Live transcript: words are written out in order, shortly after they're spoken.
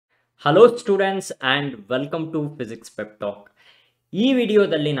Hello students and welcome to physics Pep talk. ಈ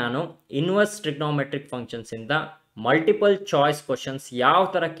ವಿಡಿಯೋದಲ್ಲಿ ನಾನು inverse trigonometric ಫಂಕ್ಷನ್ಸಿಂದ multiple choice questions ಯಾವ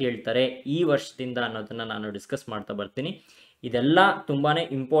ಥರ ಕೇಳ್ತಾರೆ ಈ ವರ್ಷದಿಂದ ಅನ್ನೋದನ್ನು ನಾನು ಡಿಸ್ಕಸ್ ಮಾಡ್ತಾ ಬರ್ತೀನಿ. ಇದೆಲ್ಲ ತುಂಬಾ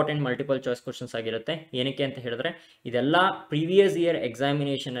ಇಂಪಾರ್ಟೆಂಟ್ ಮಲ್ಟಿಪಲ್ ಚಾಯ್ಸ್ ಕ್ವಶನ್ಸ್ ಆಗಿರುತ್ತೆ. ಏನಕ್ಕೆ ಅಂತ ಹೇಳಿದ್ರೆ ಇದೆಲ್ಲ ಪ್ರೀವಿಯಸ್ ಇಯರ್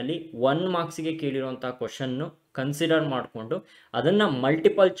ಎಕ್ಸಾಮಿನೇಷನಲ್ಲಿ 1 ಮಾರ್ಕ್ಸಿಗೆ ಕೇಳಿರುವಂಥ ಕ್ವಶನ್ನು ಕನ್ಸಿಡರ್ ಮಾಡಿಕೊಂಡು ಅದನ್ನು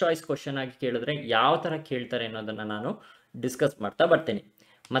ಮಲ್ಟಿಪಲ್ ಚಾಯ್ಸ್ ಕ್ವಶನ್ ಆಗಿ ಕೇಳಿದ್ರೆ ಯಾವ ಥರ ಕೇಳ್ತಾರೆ ಅನ್ನೋದನ್ನು ನಾನು ಡಿಸ್ಕಸ್ ಮಾಡ್ತಾ ಬರ್ತೀನಿ.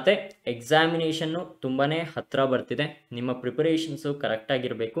 ಮತ್ತು ಎಕ್ಸಾಮಿನೇಷನ್ನು ತುಂಬಾ ಹತ್ತಿರ ಬರ್ತಿದೆ. ನಿಮ್ಮ ಪ್ರಿಪರೇಷನ್ಸು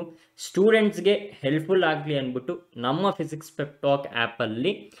ಕರೆಕ್ಟಾಗಿರಬೇಕು. ಸ್ಟೂಡೆಂಟ್ಸ್ಗೆ ಹೆಲ್ಪ್ಫುಲ್ ಆಗಲಿ ಅಂದ್ಬಿಟ್ಟು ನಮ್ಮ ಫಿಸಿಕ್ಸ್ ಪೆಪ್ ಟಾಕ್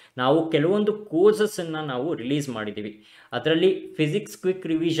ಆ್ಯಪಲ್ಲಿ ನಾವು ಕೆಲವೊಂದು ಕೋರ್ಸಸ್ಸನ್ನು ನಾವು ರಿಲೀಸ್ ಮಾಡಿದ್ದೀವಿ. ಅದರಲ್ಲಿ ಫಿಸಿಕ್ಸ್ ಕ್ವಿಕ್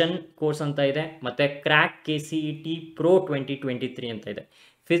ರಿವಿಷನ್ ಕೋರ್ಸ್ ಅಂತ ಇದೆ, ಮತ್ತು ಕ್ರ್ಯಾಕ್ KCET Pro 2023 ಅಂತ ಇದೆ.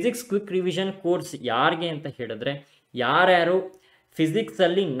 ಫಿಸಿಕ್ಸ್ ಕ್ವಿಕ್ ರಿವಿಷನ್ ಕೋರ್ಸ್ ಯಾರಿಗೆ ಅಂತ ಹೇಳಿದ್ರೆ, ಯಾರ್ಯಾರು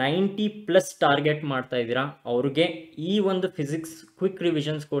ಫಿಸಿಕ್ಸಲ್ಲಿ 90+ ಟಾರ್ಗೆಟ್ ಮಾಡ್ತಾ ಇದ್ದೀರಾ ಅವ್ರಿಗೆ ಈ ಒಂದು ಫಿಸಿಕ್ಸ್ ಕ್ವಿಕ್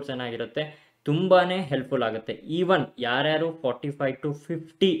ರಿವಿಷನ್ಸ್ ಕೋರ್ಸ್ ಏನಾಗಿರುತ್ತೆ ತುಂಬಾ ಹೆಲ್ಪ್ಫುಲ್ ಆಗುತ್ತೆ. ಈವನ್ ಯಾರ್ಯಾರು 45 to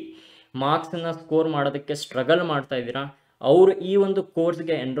 50 ಮಾರ್ಕ್ಸನ್ನು ಸ್ಕೋರ್ ಮಾಡೋದಕ್ಕೆ ಸ್ಟ್ರಗಲ್ ಮಾಡ್ತಾ ಇದ್ದೀರಾ ಅವರು ಈ ಒಂದು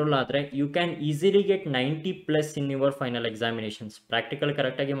ಕೋರ್ಸ್ಗೆ ಎನ್ರೋಲ್ ಆದರೆ you can easily get 90+ in your final examinations. Practical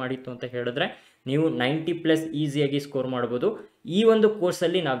ಕರೆಕ್ಟಾಗಿ ಮಾಡಿತ್ತು ಅಂತ ಹೇಳಿದ್ರೆ ನೀವು 90+ ಈಸಿಯಾಗಿ ಸ್ಕೋರ್ ಮಾಡ್ಬೋದು. ಈ ಒಂದು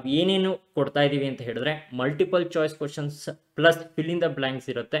ಕೋರ್ಸಲ್ಲಿ ನಾವು ಏನೇನು ಕೊಡ್ತಾ ಇದ್ದೀವಿ ಅಂತ ಹೇಳಿದ್ರೆ multiple choice questions plus fill in the blanks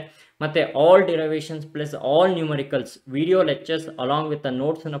ಇರುತ್ತೆ, ಮತ್ತು all derivations plus all numericals video lectures along with the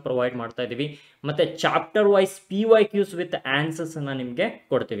ನೋಟ್ಸನ್ನು provide ಮಾಡ್ತಾ ಇದ್ದೀವಿ, ಮತ್ತು ಚಾಪ್ಟರ್ ವೈಸ್ PYQs ವಿತ್ ಆನ್ಸರ್ಸನ್ನು ನಿಮಗೆ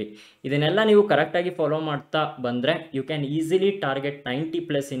ಕೊಡ್ತೀವಿ. ಇದನ್ನೆಲ್ಲ ನೀವು ಕರೆಕ್ಟಾಗಿ ಫಾಲೋ ಮಾಡ್ತಾ ಬಂದರೆ you can easily target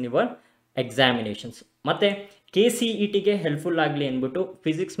 90+ in your examinations. ಮತ್ತು KCETಗೆ ಹೆಲ್ಪ್ಫುಲ್ ಆಗಲಿ ಅಂದ್ಬಿಟ್ಟು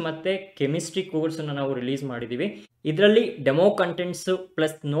ಫಿಸಿಕ್ಸ್ ಮತ್ತು ಕೆಮಿಸ್ಟ್ರಿ ಕೋರ್ಸನ್ನು ನಾವು ರಿಲೀಸ್ ಮಾಡಿದ್ದೀವಿ. ಇದರಲ್ಲಿ ಡೆಮೋ ಕಂಟೆಂಟ್ಸು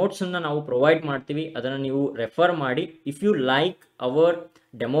ಪ್ಲಸ್ ನೋಟ್ಸನ್ನು ನಾವು ಪ್ರೊವೈಡ್ ಮಾಡ್ತೀವಿ. ಅದನ್ನು ನೀವು ರೆಫರ್ ಮಾಡಿ. If you like our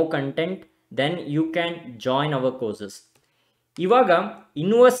demo content then you can join hour courses. ಇವಾಗ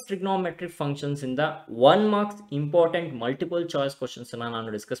inverse trigonometric ಫಂಕ್ಷನ್ಸಿಂದ 1 marks important multiple choice ಕ್ವಶನ್ಸನ್ನು ನಾನು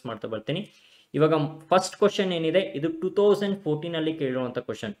ಡಿಸ್ಕಸ್ ಮಾಡ್ತಾ ಬರ್ತೀನಿ. ಇವಾಗ ಫಸ್ಟ್ ಕ್ವಶನ್ ಏನಿದೆ ಇದು 2014 ಕೇಳಿರುವಂಥ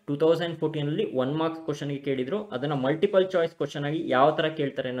ಕ್ವಶನ್. 2014 1 ಮಾರ್ಕ್ಸ್ ಕ್ವಶನ್ಗೆ ಕೇಳಿದ್ರು, ಅದನ್ನು ಮಲ್ಟಿಪಲ್ ಚಾಯ್ಸ್ ಕ್ವಶನ್ ಆಗಿ ಯಾವ ಥರ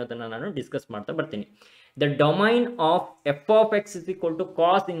ಕೇಳ್ತಾರೆ ಅನ್ನೋದನ್ನು ನಾನು ಡಿಸ್ಕಸ್ ಮಾಡ್ತಾ ಬರ್ತೀನಿ. The domain of f of x is equal to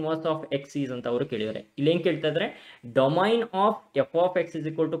cos inverse of x is ಅಂತ ಅವರು ಕೇಳಿದ್ದಾರೆ. ಇಲ್ಲಿ ಏನು ಕೇಳ್ತಾ ಇದ್ದಾರೆ, domain of f of x is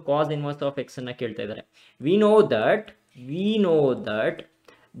equal to cos inverse of x ಅನ್ನು ಕೇಳ್ತಾ ಇದ್ದಾರೆ. we know that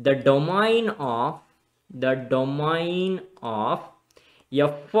the domain of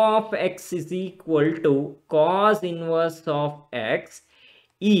f of x is equal to cos inverse of x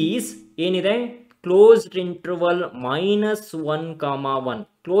is ಏನಿದೆ ಕ್ಲೋಸ್ಡ್ ಇಂಟರ್ವಲ್ -1,1.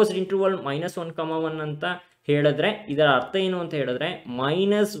 ಕ್ಲೋಸ್ಡ್ ಇಂಟರ್ವಲ್ -1,1 ಅಂತ ಹೇಳಿದ್ರೆ ಇದರ ಅರ್ಥ ಏನು ಅಂತ ಹೇಳಿದ್ರೆ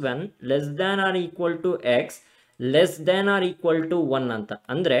 -1 less than R equal to x less than R equal to 1 ಅಂತ.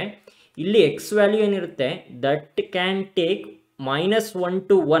 ಅಂದರೆ ಇಲ್ಲಿ x ವ್ಯಾಲ್ಯೂ ಏನಿರುತ್ತೆ that can take -1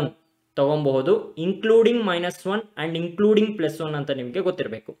 to 1 ತಗೊಬಹುದು, including -1 and including +1 ಅಂತ ನಿಮಗೆ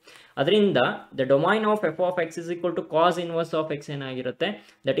ಗೊತ್ತಿರಬೇಕು. ಅದರಿಂದ the domain of f of x is equal to cos inverse of x ಏನಾಗಿರುತ್ತೆ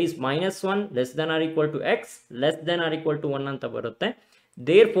that is -1 less than R equal to x less than R equal to 1 ಅಂತ ಬರುತ್ತೆ.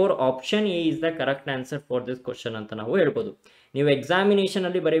 Therefore option A is the correct answer for this question ಅಂತ ನಾವು ಹೇಳ್ಬೋದು. ನೀವು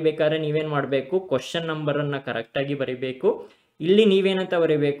ಎಕ್ಸಾಮಿನೇಷನಲ್ಲಿ ಬರೀಬೇಕಾದ್ರೆ ನೀವೇನು ಮಾಡಬೇಕು, question ನಂಬರನ್ನು ಕರೆಕ್ಟಾಗಿ ಬರೀಬೇಕು. ಇಲ್ಲಿ ನೀವೇನಂತ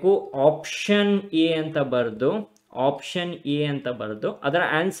ಬರೀಬೇಕು, ಆಪ್ಷನ್ ಎ ಅಂತ ಬರೆದು ಅದರ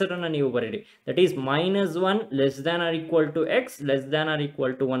ಆನ್ಸರನ್ನು ನೀವು ಬರೀರಿ. That is -1 less than R equal to x less than R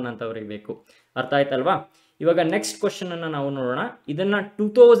equal to 1 ಅಂತ ಬರೀಬೇಕು. ಅರ್ಥ ಆಯ್ತಲ್ವಾ? ಇವಾಗ ನೆಕ್ಸ್ಟ್ ಕ್ವಶನನ್ನು ನಾವು ನೋಡೋಣ. ಇದನ್ನು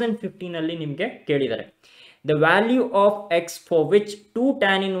 2015 ನಿಮಗೆ ಕೇಳಿದ್ದಾರೆ. The value of x for which 2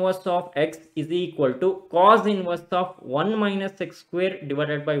 tan inverse of x is equal to cos inverse of 1 - x square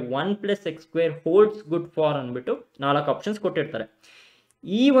divided by 1 + x square holds good for ಅಂದ್ಬಿಟ್ಟು 4 ಆಪ್ಷನ್ಸ್ ಕೊಟ್ಟಿರ್ತಾರೆ.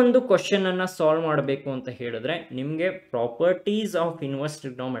 ಈ ಒಂದು ಕ್ವಶನನ್ನು ಸಾಲ್ವ್ ಮಾಡಬೇಕು ಅಂತ ಹೇಳಿದ್ರೆ ನಿಮಗೆ properties of inverse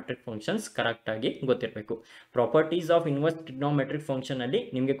trigonometric functions ಕರೆಕ್ಟಾಗಿ ಗೊತ್ತಿರಬೇಕು. ಪ್ರಾಪರ್ಟೀಸ್ ಆಫ್ ಇನ್ವರ್ಸ್ ಟ್ರಿಗ್ನೋಮೆಟ್ರಿಕ್ ಫಂಕ್ಷನಲ್ಲಿ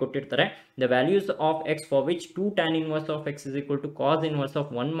ನಿಮಗೆ ಕೊಟ್ಟಿರ್ತಾರೆ the values of x for which 2 tan inverse of x is equal to cos inverse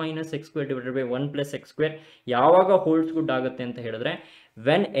of 1 - x square divided by 1 + x square ಯಾವಾಗ holds good ಆಗುತ್ತೆ ಅಂತ ಹೇಳಿದ್ರೆ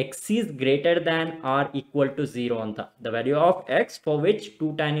when x is greater than or equal to 0 ಅಂತ. The value of x for which 2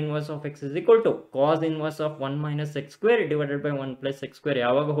 tan inverse of x is equal to cos inverse of 1 - x square divided by 1 + x square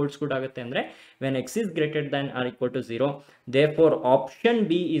ಯಾವಾಗ holds good ಆಗುತ್ತೆ ಅಂದರೆ when x is greater than or equal to 0. Therefore option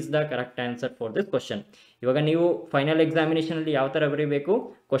B is the correct answer for this question. ಇವಾಗ ನೀವು final ಎಕ್ಸಾಮಿನೇಷನಲ್ಲಿ ಯಾವ ಥರ ಬರೀಬೇಕು,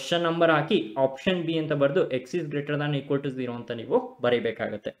 question number ಹಾಕಿ option B ಅಂತ ಬರೆದು x is greater than or equal to 0 ಅಂತ ನೀವು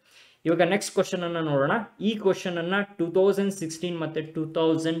ಬರೀಬೇಕಾಗತ್ತೆ. ಇವಾಗ ನೆಕ್ಸ್ಟ್ ಕ್ವಶನನ್ನು ನೋಡೋಣ. ಈ ಕ್ವಶನನ್ನು 2016 ಮತ್ತು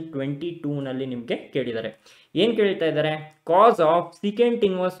 2022 ನಿಮಗೆ ಕೇಳಿದ್ದಾರೆ. ಏನು ಕೇಳ್ತಾ ಇದ್ದಾರೆ, ಕಾಸ್ of secant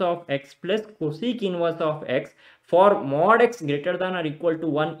inverse of X plus cosec inverse of X for mod x greater than R equal to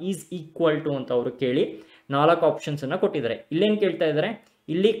 1 is equal to ಅಂತ ಅವರು ಕೇಳಿ 4 ಆಪ್ಷನ್ಸನ್ನು ಕೊಟ್ಟಿದ್ದಾರೆ. ಇಲ್ಲೇನು ಕೇಳ್ತಾ ಇದ್ದಾರೆ,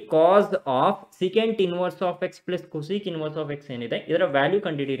 ಇಲ್ಲಿ ಕಾಸ್ of secant inverse of X plus cosec inverse of X ಏನಿದೆ ಇದರ ವ್ಯಾಲ್ಯೂ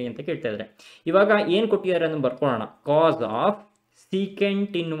ಕಂಡುಹಿಡಿಯಿರಿ ಅಂತ ಕೇಳ್ತಾ ಇದ್ದಾರೆ. ಇವಾಗ ಏನು ಕೊಟ್ಟಿದ್ದಾರೆ ಅದನ್ನು ಬರ್ಕೊಳ್ಳೋಣ. ಕಾಸ್ of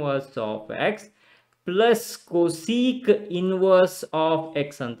secant inverse of X plus cosec inverse of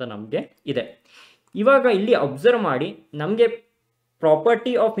X ಅಂತ ನಮಗೆ ಇದೆ. ಇವಾಗ ಇಲ್ಲಿ ಅಬ್ಸರ್ವ್ ಮಾಡಿ, ನಮಗೆ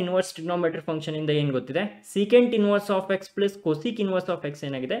property of inverse trigonometric function ಇಂದ ಏನು ಗೊತ್ತಿದೆ, secant inverse of X plus cosec inverse of X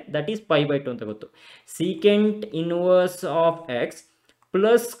ಏನಾಗಿದೆ, ದಟ್ ಈಸ್ π/2 ಅಂತ ಗೊತ್ತು. Secant inverse of X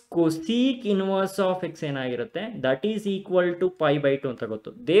plus cosec inverse of X ಏನಾಗಿರುತ್ತೆ, ದಟ್ ಈಸ್ ಈಕ್ವಲ್ ಟು π/2 ಅಂತ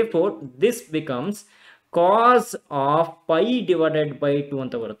ಗೊತ್ತು. Therefore this becomes cos of pi divided by 2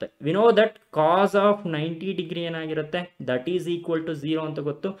 ಅಂತ ಬರುತ್ತೆ. We know that cos of 90 degree ಏನಾಗಿರುತ್ತೆ, that is equal to 0 ಅಂತ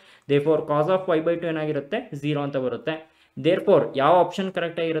ಗೊತ್ತು. Therefore cos of π/2 ಏನಾಗಿರುತ್ತೆ, 0 ಅಂತ ಬರುತ್ತೆ. ದೇರ್ಫೋರ್ ಯಾವ ಆಪ್ಷನ್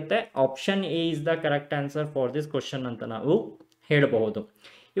ಕರೆಕ್ಟ್ ಆಗಿರುತ್ತೆ, option A is the correct answer for this question ಅಂತ ನಾವು ಹೇಳಬಹುದು.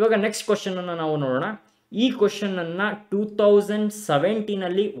 ಇವಾಗ ನೆಕ್ಸ್ಟ್ ಕ್ವಶನ್ ಅನ್ನು ನಾವು ನೋಡೋಣ. ಈ ಕ್ವಶನ್ ಅನ್ನ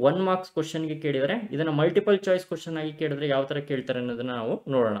 2017 1 ಮಾರ್ಕ್ಸ್ ಕ್ವಶನ್ಗೆ ಕೇಳಿದರೆ, ಇದನ್ನ ಮಲ್ಟಿಪಲ್ ಚಾಯ್ಸ್ ಕ್ವಶನ್ ಆಗಿ ಕೇಳಿದ್ರೆ ಯಾವ ತರ ಕೇಳ್ತಾರೆ ಅನ್ನೋದನ್ನ ನಾವು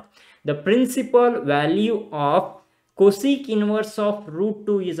ನೋಡೋಣ. The principal value of cosec inverse of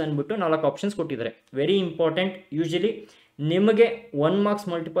 √2 is ಅಂದ್ಬಿಟ್ಟು 4 ಆಪ್ಷನ್ಸ್ ಕೊಟ್ಟಿದ್ದಾರೆ. Very important. ಯೂಶಲಿ ನಿಮಗೆ 1 ಮಾರ್ಕ್ಸ್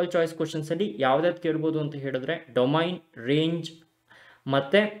ಮಲ್ಟಿಪಲ್ ಚಾಯ್ಸ್ ಕ್ವಶನ್ಸ್ ಅಲ್ಲಿ ಯಾವ್ದಾದ್ರು ಕೇಳ್ಬೋದು ಅಂತ ಹೇಳಿದ್ರೆ ಡೊಮೈನ್, ರೇಂಜ್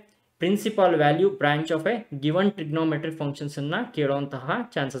ಮತ್ತೆ principal value branch of A given trigonometric functions ಅನ್ನ ಕೇಳುವಂತಹ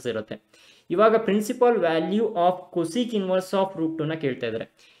ಚಾನ್ಸಸ್ ಇರುತ್ತೆ. ಇವಾಗ principal value of cosec inverse of √2 ನ ಕೇಳ್ತಾ ಇದ್ದಾರೆ.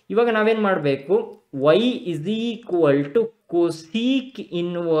 ಇವಾಗ ನಾವೇನ್ ಮಾಡಬೇಕು, y is equal to cosec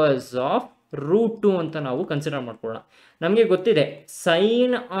inverse of √2 ಅಂತ ನಾವು ಕನ್ಸಿಡರ್ ಮಾಡ್ಕೊಳ್ಳೋಣ. ನಮಗೆ ಗೊತ್ತಿದೆ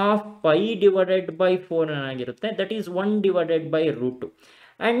ಸೈನ್ ಆಫ್ π ಡಿವೈಡೆಡ್ ಬೈ 4 ಏನಾಗಿರುತ್ತೆ, that is 1 divided by √2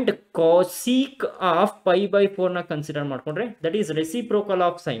 and cosec of π/4 ನ ಕನ್ಸಿಡರ್ ಮಾಡ್ಕೊಂಡ್ರೆ that is reciprocal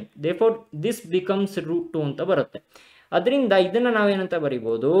of sine. Therefore this becomes √2 ಅಂತ ಬರುತ್ತೆ. ಅದರಿಂದ ಇದನ್ನ ನಾವೇನಂತ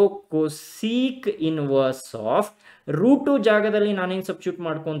ಬರೀಬಹುದು, ಕೊಸೀಕ್ ಇನ್ವರ್ಸ್ ಆಫ್ √2 ಜಾಗದಲ್ಲಿ ನಾನೇನು ಸಬ್ಸ್ಟಿಟ್ಯೂಟ್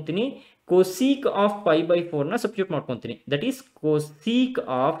ಮಾಡ್ಕೊತೀನಿ, ಕೊಸೀಕ್ ಆಫ್ π/4 ನ ಸಬ್ಸ್ಟಿಟ್ಯೂಟ್ ಮಾಡ್ಕೊತೀನಿ. ದಟ್ ಈಸ್ ಕೊಸೀಕ್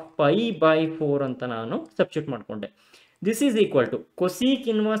ಆಫ್ π/4 ಅಂತ ನಾನು ಸಬ್ಸ್ಟಿಟ್ಯೂಟ್ ಮಾಡ್ಕೊಂಡೆ. This is equal to cosec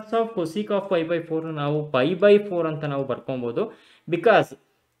inverse of cosec of π/4 ನಾವು π/4 ಅಂತ ನಾವು ಬರ್ಕೊಬಹುದು. ಬಿಕಾಸ್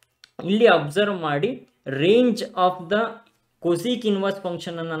ಇಲ್ಲಿ ಅಬ್ಸರ್ವ್ ಮಾಡಿ, range of the cosec inverse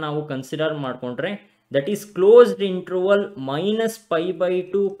function ಅನ್ನ ನಾವು ಕನ್ಸಿಡರ್ ಮಾಡ್ಕೊಂಡ್ರೆ that is closed interval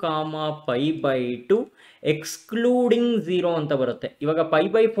 -π/2 π/2 excluding 0 ಅಂತ ಬರುತ್ತೆ. ಇವಾಗ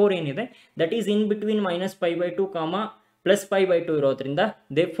π/4 ಏನಿದೆ ದಟ್ ಈಸ್ ಇನ್ ಬಿಟ್ವೀನ್ -π/2 +π/2 ಇರೋದ್ರಿಂದ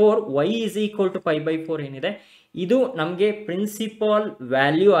therefore y is equal to π/4 ಏನಿದೆ ಇದು ನಮಗೆ ಪ್ರಿನ್ಸಿಪಲ್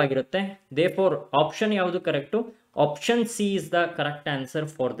ವ್ಯಾಲ್ಯೂ ಆಗಿರುತ್ತೆ. ದೇರ್ಫೋರ್ ಆಪ್ಷನ್ ಯಾವುದು correct, option C is the correct answer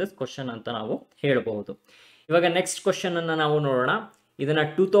for this question ಅಂತ ನಾವು ಹೇಳಬಹುದು. ಇವಾಗ ನೆಕ್ಸ್ಟ್ ಕ್ವಶನ್ ಅನ್ನ ನಾವು ನೋಡೋಣ. ಇದನ್ನ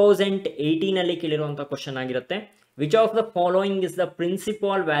 2018 ಅಲ್ಲಿ ಕೇಳಿರುವಂತಹ ಕ್ವಶನ್ ಆಗಿರುತ್ತೆ. Which of the following is the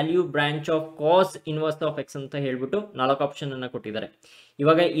principal value branch of cos inverse of X ಅಂತ ಹೇಳ್ಬಿಟ್ಟು 4 ಆಪ್ಷನ್ ಅನ್ನ ಕೊಟ್ಟಿದ್ದಾರೆ.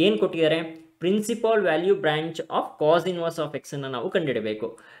 ಇವಾಗ ಏನ್ ಕೊಟ್ಟಿದ್ದಾರೆ, principal value branch of cos inverse of X ಅನ್ನ ನಾವು ಕಂಡುಹಿಡಬೇಕು.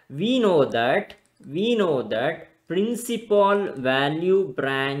 We know that principal value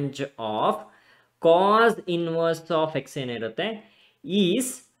branch of cos inverse of X ಏನಿರುತ್ತೆ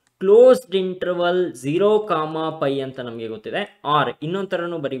ಈಸ್ ಕ್ಲೋಸ್ಡ್ ಇಂಟರ್ವಲ್ 0, π ಅಂತ ನಮಗೆ ಗೊತ್ತಿದೆ. ಆರ್ ಇನ್ನೊಂದು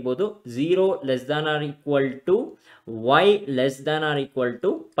ಥರನೂ ಬರೀಬೋದು, 0 ≤ y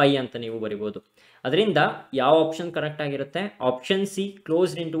 ≤ π ಅಂತ ನೀವು ಬರಿಬೋದು. ಅದರಿಂದ ಯಾವ ಆಪ್ಷನ್ ಕರೆಕ್ಟ್ ಆಗಿರುತ್ತೆ, ಆಪ್ಷನ್ ಸಿ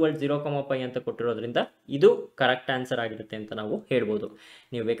ಕ್ಲೋಸ್ಡ್ ಇಂಟರ್ವಲ್ 0, π ಅಂತ ಕೊಟ್ಟಿರೋದ್ರಿಂದ ಇದು ಕರೆಕ್ಟ್ ಆನ್ಸರ್ ಆಗಿರುತ್ತೆ ಅಂತ ನಾವು ಹೇಳ್ಬೋದು.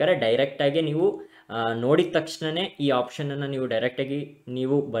 ನೀವು ಬೇಕಾದ್ರೆ ಡೈರೆಕ್ಟಾಗಿ ನೀವು ನೋಡಿದ ತಕ್ಷಣವೇ ಈ ಆಪ್ಷನನ್ನು ನೀವು ಡೈರೆಕ್ಟಾಗಿ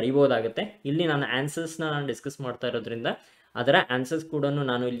ನೀವು ಬರಿಬೋದಾಗುತ್ತೆ. ಇಲ್ಲಿ ನಾನು ಆನ್ಸರ್ಸ್ನ ನಾನು ಡಿಸ್ಕಸ್ ಮಾಡ್ತಾ ಇರೋದ್ರಿಂದ ಅದರ ಆನ್ಸರ್ಸ್ ಕೂಡ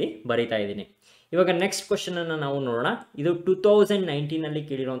ನಾನು ಇಲ್ಲಿ ಬರಿತಾ ಇದ್ದೀನಿ. ಇವಾಗ ನೆಕ್ಸ್ಟ್ ಕ್ವಶನ್ ಅನ್ನು ನಾವು ನೋಡೋಣ. ಇದು 2019 ಅಲ್ಲಿ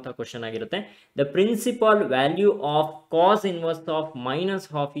ಕೇಳಿರುವಂತಹ ಕ್ವಶನ್ ಆಗಿರುತ್ತೆ. The principal value of cos inverse of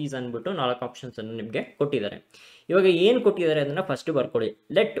 -12 is ಅಂದ್ಬಿಟ್ಟು 4 ಆಪ್ಷನ್ಸ್ ಅನ್ನು ನಿಮಗೆ ಕೊಟ್ಟಿದ್ದಾರೆ. ಇವಾಗ ಏನು ಕೊಟ್ಟಿದ್ದಾರೆ ಅದನ್ನ ಫಸ್ಟ್ ಬರ್ಕೊಳ್ಳಿ.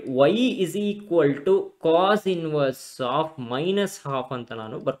 Let y is equal to cos inverse of -12 ಅಂತ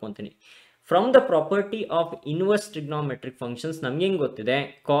ನಾನು ಬರ್ಕೊತೀನಿ. From the property of inverse trigonometric functions ನಮ್ಗೆ ಹೆಂಗ್ ಗೊತ್ತಿದೆ,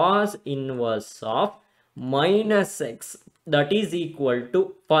 cos inverse of -x that is equal to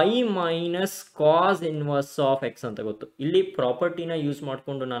π minus cos inverse of X ಅಂತ ಗೊತ್ತು. ಇಲ್ಲಿ ಪ್ರಾಪರ್ಟಿನ ಯೂಸ್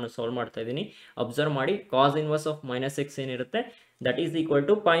ಮಾಡಿಕೊಂಡು ನಾನು ಸಾಲ್ವ್ ಮಾಡ್ತಾ ಇದ್ದೀನಿ. ಅಬ್ಸರ್ವ್ ಮಾಡಿ, ಕಾಸ್ ಇನ್ವರ್ಸ್ ಆಫ್ -x ಏನಿರುತ್ತೆ that is equal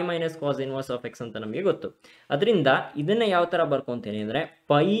to π minus cos inverse of X ಅಂತ ನಮಗೆ ಗೊತ್ತು. ಅದರಿಂದ ಇದನ್ನ ಯಾವ ತರ ಬರ್ಕೊಂತೀನಿ ಅಂದ್ರೆ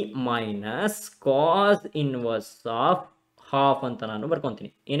π minus cos inverse of half ಅಂತ ನಾನು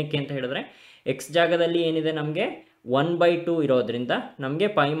ಬರ್ಕೊತೀನಿ. ಏನಕ್ಕೆ ಅಂತ ಹೇಳಿದ್ರೆ ಎಕ್ಸ್ ಜಾಗದಲ್ಲಿ ಏನಿದೆ ನಮಗೆ 1/2 ಇರೋದ್ರಿಂದ ನಮಗೆ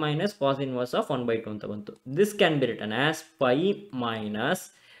π ಮೈನಸ್ ಕಾಸ್ ಇನ್ವರ್ಸ್ ಆಫ್ 1/2 ಅಂತ ಬಂತು. This can be return as π minus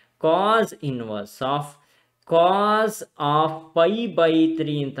cos inverse of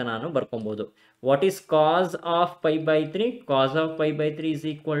π/3 ಅಂತ ನಾನು ಬರ್ಕೊಬಹುದು. What is cos of π/3? Cos of π/3 is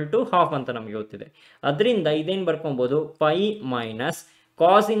equal to half ಅಂತ ನಮಗೆ ಗೊತ್ತಿದೆ. ಅದರಿಂದ ಇದೇನು ಬರ್ಕೊಬಹುದು, π minus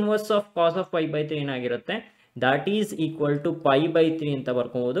cos inverse of pi by 3 ಏನಾಗಿರುತ್ತೆ, that is equal to pi by 3 ಅಂತ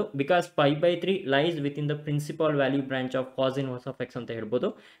ಬರ್ಕೋಬಹುದು. Because pi by 3 lies with in the principal value branch of cos inverse of X ಅಂತ ಹೇಳ್ಬೋದು.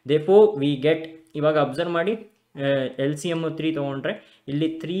 Therefore we get, ಇವಾಗ ಅಬ್ಸರ್ವ್ ಮಾಡಿ, L C M 3 ತೊಗೊಂಡ್ರೆ ಇಲ್ಲಿ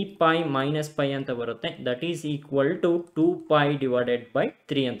 3 pi minus pi ಅಂತ ಬರುತ್ತೆ. That is equal to 2 pi divided by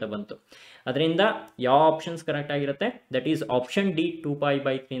 3 ಅಂತ ಬಂತು. ಅದರಿಂದ ಯಾವ ಆಪ್ಷನ್ಸ್ ಕರೆಕ್ಟ್ ಆಗಿರುತ್ತೆ, that is option D 2 pi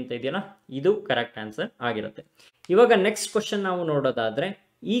by 3 ಅಂತ ಇದೆಯಲ್ಲ, ಇದು ಕರೆಕ್ಟ್ ಆನ್ಸರ್ ಆಗಿರುತ್ತೆ. ಇವಾಗ ನೆಕ್ಸ್ಟ್ ಕ್ವಶನ್ ನಾವು ನೋಡೋದಾದ್ರೆ,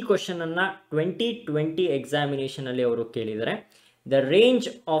 ಈ ಕ್ವಶನ್ ಅನ್ನ 2020 ಎಕ್ಸಾಮಿನೇಷನ್ ಅಲ್ಲಿ ಅವರು ಕೇಳಿದರೆ, the range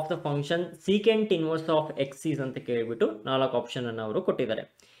of the function secant inverse of X is ಅಂತ ಕೇಳಿಬಿಟ್ಟು 4 ಆಪ್ಷನ್ ಅನ್ನು ಅವರು ಕೊಟ್ಟಿದ್ದಾರೆ.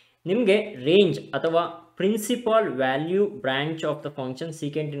 ನಿಮಗೆ ರೇಂಜ್ ಅಥವಾ principal value branch of the function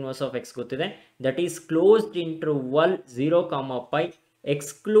secant inverse of X ಗೊತ್ತಿದೆ. That is closed interval 0, pi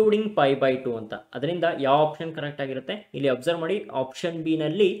excluding pi by 2 ಅಂತ. ಅದರಿಂದ ಯಾವ ಆಪ್ಷನ್ ಕರೆಕ್ಟ್ ಆಗಿರುತ್ತೆ, ಇಲ್ಲಿ ಅಬ್ಸರ್ವ್ ಮಾಡಿ, ಆಪ್ಷನ್ ಬಿ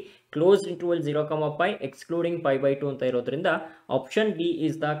ನಲ್ಲಿ closed interval 0, pi excluding pi by 2 ಅಂತ ಇರೋದ್ರಿಂದ option B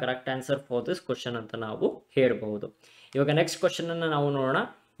is the correct answer for this question ಅಂತ ನಾವು ಹೇಳಬಹುದು. ಇವಾಗ ನೆಕ್ಸ್ಟ್ ಕ್ವಶನ್ ಅನ್ನ ನಾವು ನೋಡೋಣ.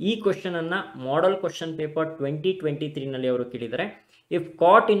 ಈ ಕ್ವಶನ್ ಅನ್ನ ಮಾಡೆಲ್ ಕ್ವಶನ್ ಪೇಪರ್ 2023 ನಲ್ಲಿ ಅವರು ಕೇಳಿದ್ದಾರೆ. If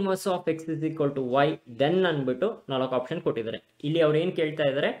cot inverse of X is equal to Y then ಅಂದ್ಬಿಟ್ಟು 4 ಆಪ್ಷನ್ ಕೊಟ್ಟಿದ್ದಾರೆ. ಇಲ್ಲಿ ಅವ್ರು ಏನು ಕೇಳ್ತಾ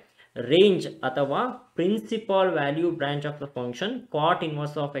ಇದ್ದಾರೆ, ರೇಂಜ್ ಅಥವಾ principal value branch of the function cot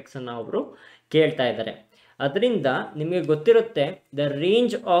inverse of X ಅನ್ನು ಅವರು ಕೇಳ್ತಾ ಇದ್ದಾರೆ. ಅದರಿಂದ ನಿಮಗೆ ಗೊತ್ತಿರುತ್ತೆ, the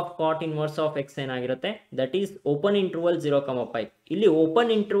range of cot inverse of X ಏನಾಗಿರುತ್ತೆ, that is open interval 0, pi. ಇಲ್ಲಿ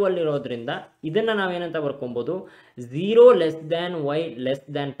ಓಪನ್ ಇಂಟರ್ವಲ್ ಇರೋದ್ರಿಂದ ಇದನ್ನ ನಾವೇನಂತ ಬರ್ಕೊಬಹುದು, 0 less than Y less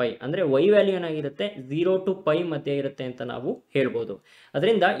than pi, ಅಂದ್ರೆ ವೈ ವ್ಯಾಲ್ಯೂ ಏನಾಗಿರುತ್ತೆ 0 to pi ಮಧ್ಯೆ ಇರುತ್ತೆ ಅಂತ ನಾವು ಹೇಳ್ಬೋದು.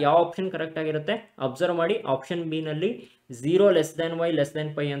 ಅದರಿಂದ ಯಾವ ಆಪ್ಷನ್ ಕರೆಕ್ಟ್ ಆಗಿರುತ್ತೆ, ಅಬ್ಸರ್ವ್ ಮಾಡಿ, ಆಪ್ಷನ್ ಬಿ ನಲ್ಲಿ 0 less than Y less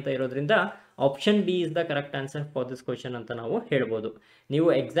than pi ಅಂತ ಇರೋದ್ರಿಂದ option B is the correct answer for this question ಅಂತ ನಾವು ಹೇಳ್ಬೋದು. ನೀವು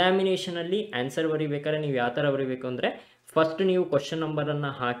ಎಕ್ಸಾಮಿನೇಷನ್ ಅಲ್ಲಿ ಆನ್ಸರ್ ಬರೀಬೇಕಾದ್ರೆ ನೀವು ಯಾವ ಥರ ಬರೀಬೇಕು ಅಂದರೆ, ಫಸ್ಟ್ ನೀವು ಕ್ವಶನ್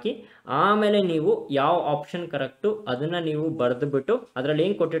ನಂಬರನ್ನು ಹಾಕಿ ಆಮೇಲೆ ನೀವು ಯಾವ ಆಪ್ಷನ್ ಕರೆಕ್ಟು ಅದನ್ನು ನೀವು ಬರೆದು ಬಿಟ್ಟು ಅದರಲ್ಲಿ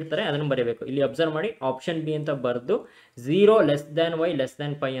ಏನು ಕೊಟ್ಟಿರ್ತಾರೆ ಅದನ್ನು ಬರೀಬೇಕು. ಇಲ್ಲಿ ಅಬ್ಸರ್ವ್ ಮಾಡಿ, ಆಪ್ಷನ್ ಬಿ ಅಂತ ಬರೆದು 0 less than Y less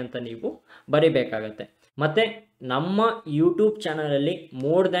than pi ಅಂತ ನೀವು ಬರೀಬೇಕಾಗತ್ತೆ. ಮತ್ತು ನಮ್ಮ ಯೂಟ್ಯೂಬ್ ಚಾನಲಲ್ಲಿ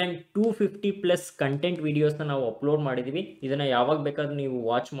ಮೋರ್ ದ್ಯಾನ್ 250+ ಕಂಟೆಂಟ್ ವೀಡಿಯೋಸ್ನ ನಾವು ಅಪ್ಲೋಡ್ ಮಾಡಿದ್ದೀವಿ. ಇದನ್ನು ಯಾವಾಗ ಬೇಕಾದ್ರೂ ನೀವು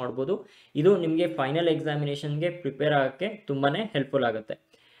ವಾಚ್ ಮಾಡ್ಬೋದು. ಇದು ನಿಮಗೆ ಫೈನಲ್ ಎಕ್ಸಾಮಿನೇಷನ್ಗೆ ಪ್ರಿಪೇರ್ ಆಗೋಕ್ಕೆ ತುಂಬಾ ಹೆಲ್ಪ್ಫುಲ್ ಆಗುತ್ತೆ.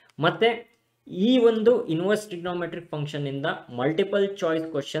 ಮತ್ತು ಈ ಒಂದು inverse trigonometric ಫಂಕ್ಷನ್ನಿಂದ multiple choice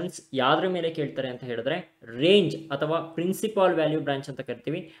questions ಯಾವ್ದ್ರ ಮೇಲೆ ಕೇಳ್ತಾರೆ ಅಂತ ಹೇಳಿದ್ರೆ, ರೇಂಜ್ ಅಥವಾ ಪ್ರಿನ್ಸಿಪಲ್ ವ್ಯಾಲ್ಯೂ ಬ್ರಾಂಚ್ ಅಂತ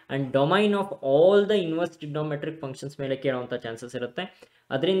ಕರಿತೀವಿ, and domain of all the inverse trigonometric functions ಮೇಲೆ ಕೇಳುವಂಥ ಚಾನ್ಸಸ್ ಇರುತ್ತೆ.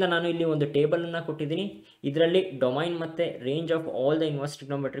 ಅದರಿಂದ ನಾನು ಇಲ್ಲಿ ಒಂದು ಟೇಬಲನ್ನು ಕೊಟ್ಟಿದ್ದೀನಿ. ಇದರಲ್ಲಿ ಡೊಮೈನ್ ಮತ್ತು range of all the inverse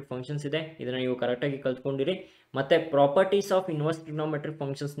trigonometric functions ಇದೆ. ಇದನ್ನು ನೀವು ಕರೆಕ್ಟಾಗಿ ಕಲ್ತ್ಕೊಂಡಿರಿ. ಮತ್ತು properties of inverse trigonometric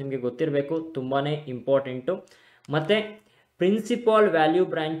functions ನಿಮಗೆ ಗೊತ್ತಿರಬೇಕು, ತುಂಬಾ ಇಂಪಾರ್ಟೆಂಟು. ಮತ್ತು principal value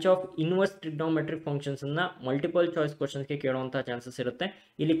branch of inverse trigonometric ಫಂಕ್ಷನ್ಸನ್ನು multiple choice ಕ್ವಶನ್ಸ್ಗೆ ಕೇಳುವಂಥ ಚಾನ್ಸಸ್ ಇರುತ್ತೆ.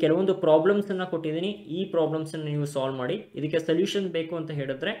 ಇಲ್ಲಿ ಕೆಲವೊಂದು ಪ್ರಾಬ್ಲಮ್ಸನ್ನು ಕೊಟ್ಟಿದ್ದೀನಿ. ಈ ಪ್ರಾಬ್ಲಮ್ಸನ್ನು ನೀವು ಸಾಲ್ವ್ ಮಾಡಿ. ಇದಕ್ಕೆ ಸೊಲ್ಯೂಷನ್ ಬೇಕು ಅಂತ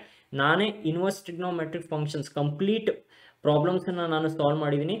ಹೇಳಿದ್ರೆ ನಾನೇ ಇನ್ವರ್ಸ್ ಟ್ರಿಗ್ನೋಮೆಟ್ರಿಕ್ ಫಂಕ್ಷನ್ಸ್ ಕಂಪ್ಲೀಟ್ ಪ್ರಾಬ್ಲಮ್ಸನ್ನು ನಾನು ಸಾಲ್ವ್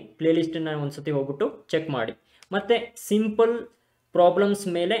ಮಾಡಿದ್ದೀನಿ. ಪ್ಲೇಲಿಸ್ಟನ್ನು ಒಂದ್ಸತಿ ಹೋಗ್ಬಿಟ್ಟು ಚೆಕ್ ಮಾಡಿ. ಮತ್ತು ಸಿಂಪಲ್ ಪ್ರಾಬ್ಲಮ್ಸ್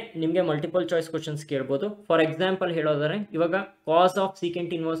ಮೇಲೆ ನಿಮಗೆ ಮಲ್ಟಿಪಲ್ ಚಾಯ್ಸ್ ಕ್ವಶನ್ಸ್ ಕೇಳ್ಬೋದು. ಫಾರ್ ಎಕ್ಸಾಂಪಲ್ ಹೇಳೋದಾದ್ರೆ, ಇವಾಗ ಕಾಸ್ of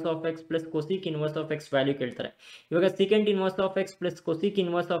secant inverse of X plus cosec inverse of X value ಕೇಳ್ತಾರೆ. ಇವಾಗ secant inverse of X plus cosec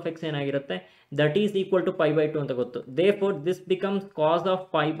inverse of X ಏನಾಗಿರುತ್ತೆ, that is equal to pi by 2 ಅಂತ ಗೊತ್ತು. Therefore this becomes cos of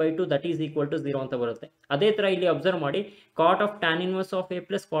pi by 2 that is equal to 0 ಅಂತ ಬರುತ್ತೆ. ಅದೇ ಥರ ಇಲ್ಲಿ ಅಬ್ಸರ್ವ್ ಮಾಡಿ, cot of tan inverse of A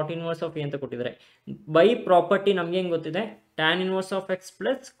plus cot inverse of A ಅಂತ ಕೊಟ್ಟಿದ್ದಾರೆ. ಬೈ ಪ್ರಾಪರ್ಟಿ ನಮ್ಗೆ ಹೆಂಗೆ ಗೊತ್ತಿದೆ, tan inverse of X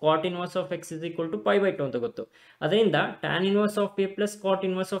plus cot inverse of X is equal to pi by 2 ಅಂತ ಗೊತ್ತು. ಅದರಿಂದ tan inverse of A plus cot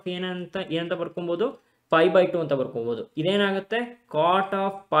inverse of ಏನಂತ ಬರ್ಕೊಬೋದು, pi by 2 ಅಂತ ಬರ್ಕೊಬೋದು. ಇದೇನಾಗುತ್ತೆ, cot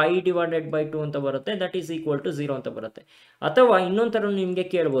of pi divided by 2 ಅಂತ ಬರುತ್ತೆ. ದಟ್ ಈಸ್ ಈಕ್ವಲ್ ಟು 0 ಅಂತ ಬರುತ್ತೆ. ಅಥವಾ ಇನ್ನೊಂದು ಥರ ನಿಮಗೆ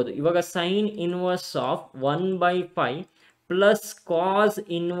ಕೇಳ್ಬೋದು, ಇವಾಗ sine inverse of 1/5 plus cos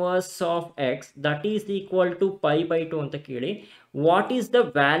inverse of X that is equal to pi by 2 ಅಂತ ಕೇಳಿ, what is the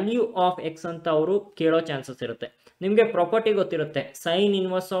value of X ಅಂತ ಅವರು ಕೇಳೋ ಚಾನ್ಸಸ್ ಇರುತ್ತೆ. ನಿಮಗೆ ಪ್ರಾಪರ್ಟಿ ಗೊತ್ತಿರುತ್ತೆ, sine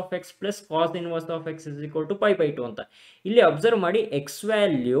inverse of X plus cos inverse of X is equal to pi by 2 ಅಂತ. ಇಲ್ಲಿ ಅಬ್ಸರ್ವ್ ಮಾಡಿ, ಎಕ್ಸ್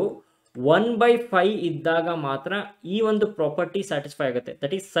ವ್ಯಾಲ್ಯೂ 1/5 ಇದ್ದಾಗ ಮಾತ್ರ ಈ ಒಂದು ಪ್ರಾಪರ್ಟಿ ಸ್ಯಾಟಿಸ್ಫೈ ಆಗುತ್ತೆ.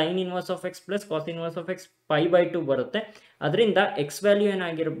 That is sine inverse of X plus cos inverse of X pi by 2 ಬರುತ್ತೆ. ಅದರಿಂದ ಎಕ್ಸ್ ವ್ಯಾಲ್ಯೂ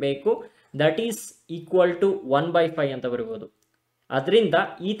ಏನಾಗಿರಬೇಕು, ದಟ್ ಈಸ್ ಈಕ್ವಲ್ ಟು 1/5 ಅಂತ ಬರೀಬೋದು. ಅದರಿಂದ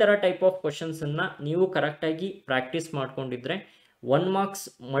ಈ ಥರ ಟೈಪ್ ಆಫ್ ಕ್ವಶನ್ಸನ್ನು ನೀವು ಕರೆಕ್ಟಾಗಿ ಪ್ರಾಕ್ಟೀಸ್ ಮಾಡ್ಕೊಂಡಿದ್ರೆ 1 marks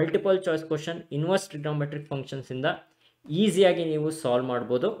multiple choice question inverse trigonometric ಫಂಕ್ಷನ್ಸಿಂದ ಈಸಿಯಾಗಿ ನೀವು ಸಾಲ್ವ್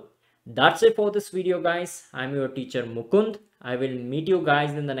ಮಾಡ್ಬೋದು. That's it for this video, guys. I'm your teacher Mukund. I will meet you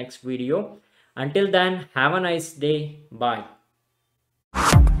guys in the next video. Until then, have a nice day. Bye.